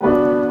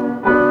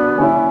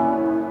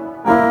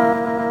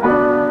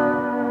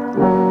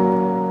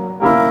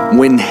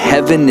When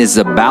heaven is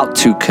about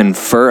to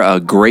confer a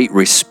great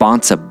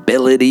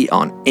responsibility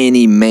on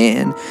any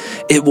man,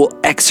 it will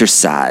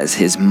exercise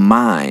his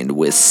mind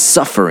with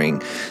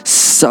suffering,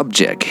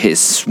 subject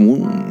his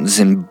wounds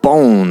and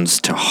bones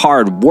to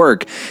hard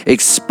work,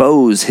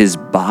 expose his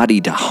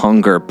body to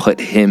hunger, put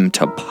him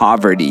to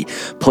poverty,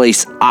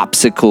 place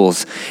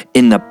obstacles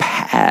in the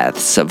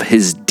paths of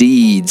his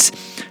deeds,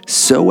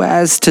 so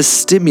as to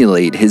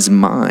stimulate his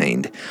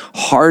mind,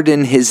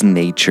 harden his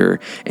nature,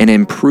 and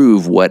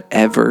improve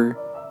whatever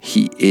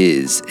he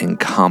is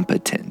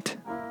incompetent.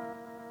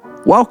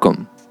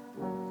 Welcome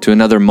to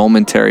another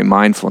Momentary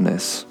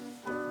Mindfulness.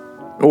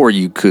 Or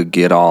you could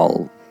get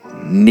all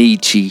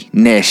Nietzsche,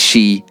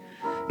 Neshi,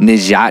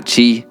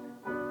 Nijachi.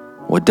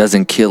 What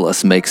doesn't kill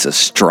us makes us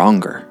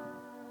stronger.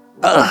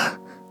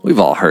 We've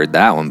all heard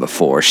that one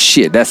before.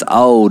 Shit, that's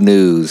old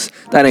news.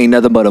 That ain't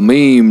nothing but a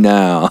meme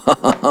now.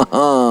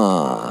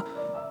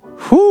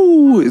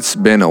 Whew, it's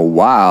been a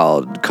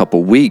wild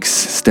couple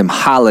weeks. It's them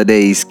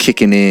holidays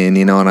kicking in,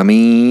 you know what I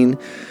mean?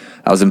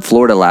 I was in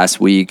Florida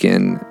last week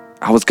and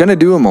I was going to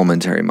do a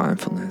momentary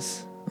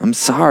mindfulness. I'm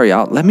sorry,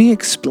 let me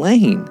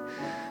explain.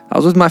 I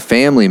was with my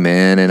family,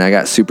 man, and I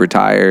got super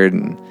tired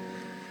and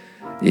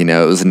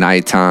it was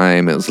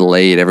nighttime, it was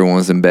late, everyone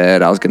was in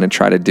bed. I was going to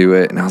try to do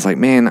it, and I was like,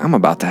 man, I'm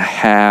about to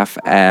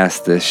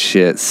half-ass this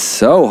shit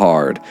so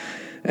hard.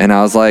 And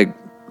I was like,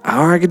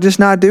 or I could just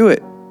not do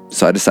it.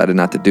 So I decided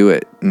not to do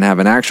it and have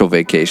an actual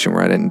vacation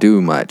where I didn't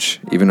do much,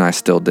 even though I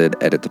still did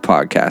edit the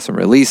podcast and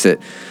release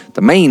it.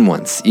 The main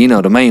ones,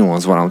 the main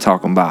ones, what I'm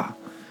talking about.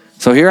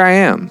 So here I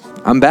am.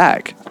 I'm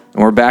back.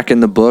 And we're back in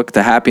the book,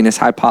 The Happiness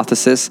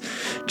Hypothesis,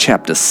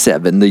 Chapter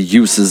 7, The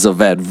Uses of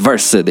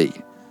Adversity.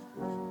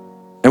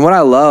 And what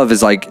I love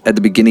is at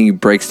the beginning, he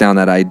breaks down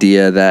that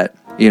idea that,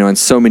 in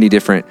so many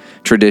different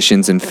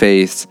traditions and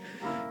faiths,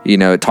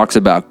 it talks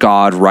about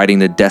God writing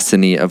the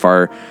destiny of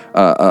our,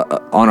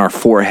 on our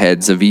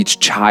foreheads of each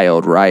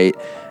child, right?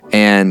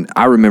 And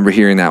I remember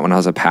hearing that when I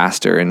was a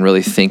pastor and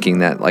really thinking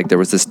that there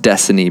was this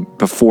destiny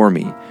before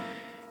me.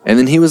 And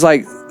then he was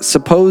like,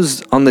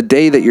 suppose on the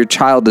day that your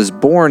child is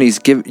born,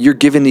 you're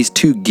given these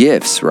two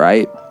gifts,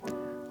 right?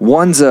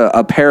 One's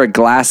a pair of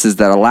glasses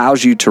that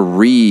allows you to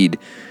read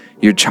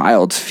your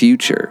child's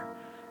future.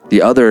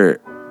 The other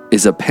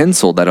is a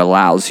pencil that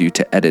allows you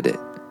to edit it.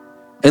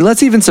 And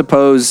let's even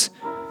suppose,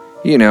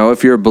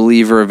 if you're a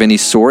believer of any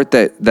sort,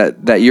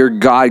 that your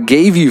God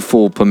gave you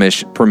full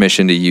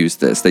permission to use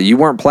this, that you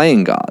weren't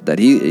playing God, that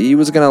he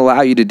was going to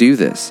allow you to do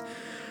this.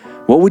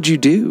 What would you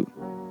do?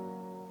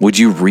 Would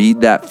you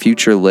read that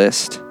future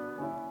list?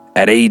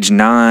 At age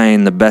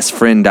 9, the best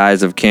friend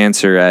dies of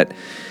cancer. At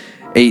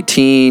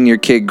 18, your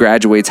kid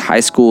graduates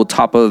high school,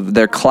 top of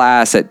their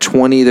class. At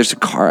 20, there's a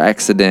car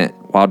accident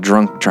while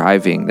drunk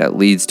driving that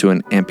leads to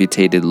an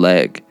amputated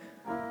leg.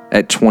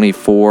 At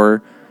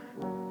 24,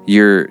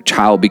 your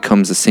child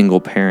becomes a single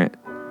parent.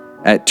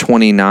 At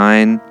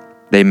 29,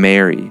 they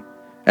marry.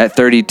 At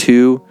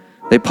 32,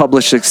 they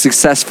publish a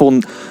successful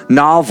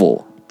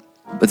novel.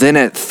 But then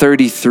at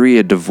 33,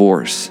 a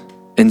divorce,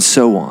 and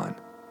so on.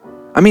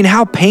 I mean,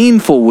 how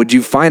painful would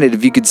you find it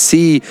if you could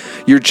see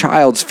your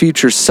child's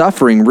future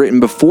suffering written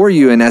before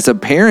you? And as a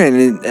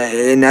parent,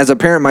 and as a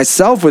parent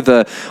myself with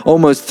a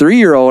almost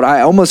 3-year-old,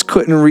 I almost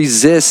couldn't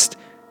resist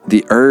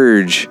the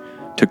urge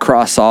to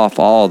cross off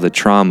all the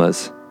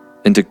traumas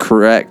and to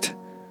correct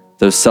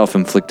those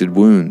self-inflicted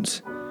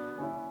wounds.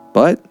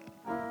 But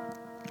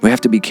we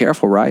have to be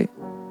careful, right?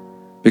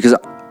 Because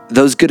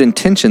those good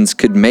intentions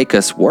could make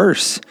us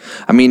worse.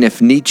 I mean,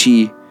 if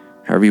Nietzsche,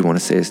 however you want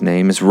to say his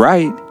name, is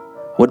right,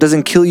 what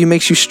doesn't kill you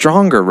makes you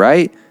stronger,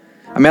 right?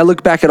 I mean, I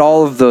look back at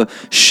all of the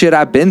shit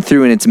I've been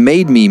through and it's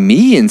made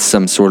me in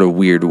some sort of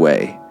weird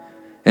way.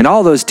 And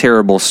all those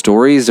terrible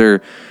stories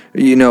are,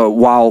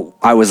 while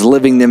I was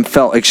living them,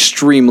 felt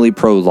extremely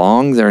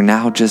prolonged. They're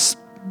now just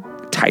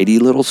tidy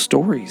little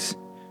stories.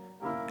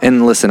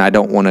 And listen, I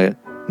don't want to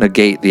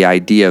negate the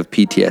idea of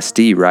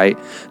PTSD, right?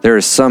 There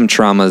are some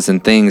traumas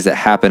and things that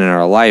happen in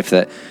our life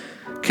that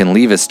can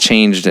leave us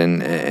changed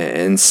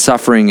and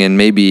suffering in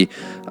maybe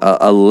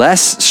a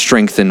less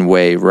strengthened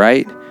way,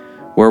 right?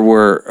 Where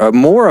we're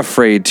more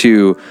afraid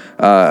to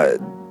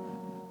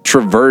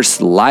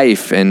traverse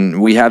life, and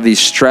we have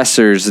these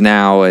stressors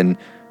now and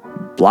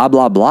blah,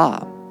 blah,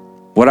 blah.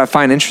 What I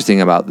find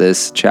interesting about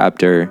this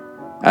chapter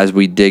as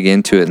we dig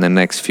into it in the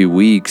next few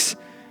weeks,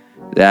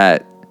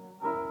 that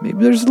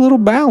maybe there's a little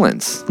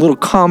balance, a little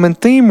common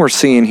theme we're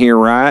seeing here,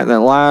 right?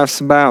 That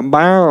life's about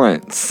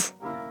balance.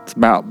 It's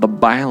about the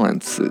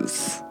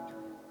balances.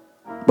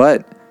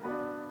 But,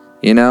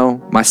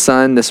 my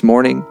son this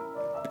morning,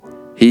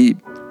 he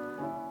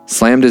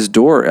slammed his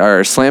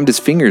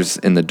fingers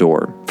in the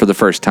door for the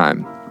first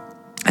time.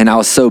 And I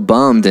was so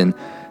bummed. And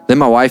then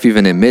my wife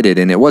even admitted,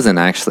 and it wasn't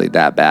actually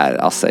that bad.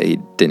 I'll say he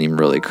didn't even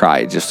really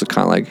cry. He just was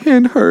kind of like,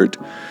 it hurt.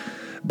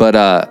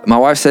 But my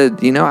wife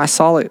said, I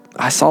saw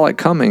it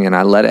coming, and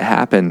I let it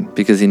happen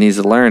because he needs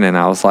to learn. And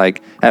I was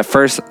like, at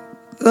first,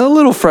 a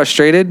little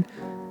frustrated,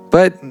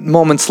 but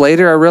moments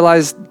later, I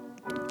realized,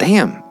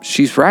 damn,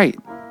 she's right.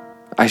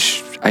 I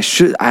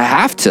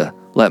have to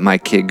let my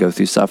kid go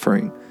through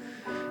suffering.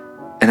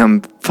 And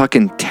I'm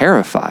fucking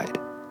terrified.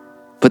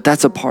 But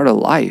that's a part of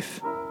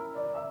life.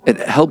 It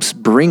helps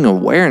bring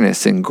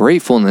awareness and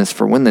gratefulness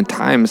for when the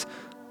times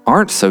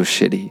aren't so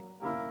shitty.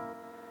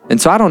 And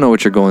so I don't know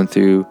what you're going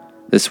through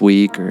this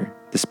week or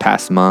this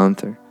past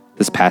month or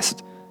this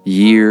past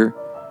year,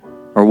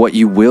 or what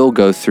you will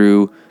go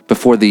through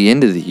before the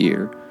end of the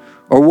year,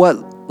 or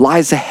what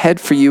lies ahead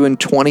for you in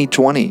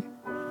 2020.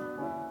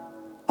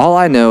 All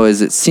I know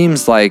is it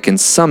seems like in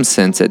some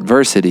sense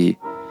adversity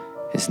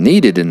is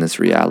needed in this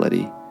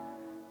reality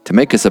to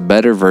make us a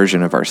better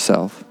version of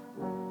ourselves.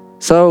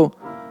 So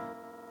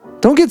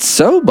don't get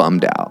so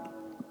bummed out.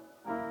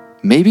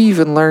 Maybe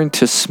even learn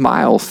to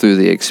smile through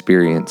the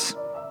experience.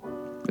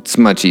 It's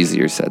much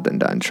easier said than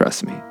done,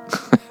 trust me.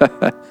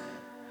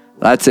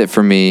 That's it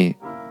for me.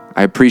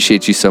 I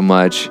appreciate you so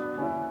much.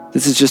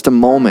 This is just a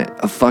moment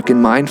of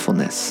fucking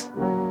mindfulness.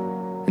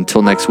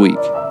 Until next week,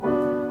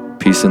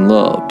 peace and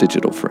love,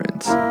 digital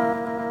friends.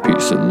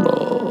 Peace and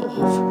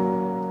love.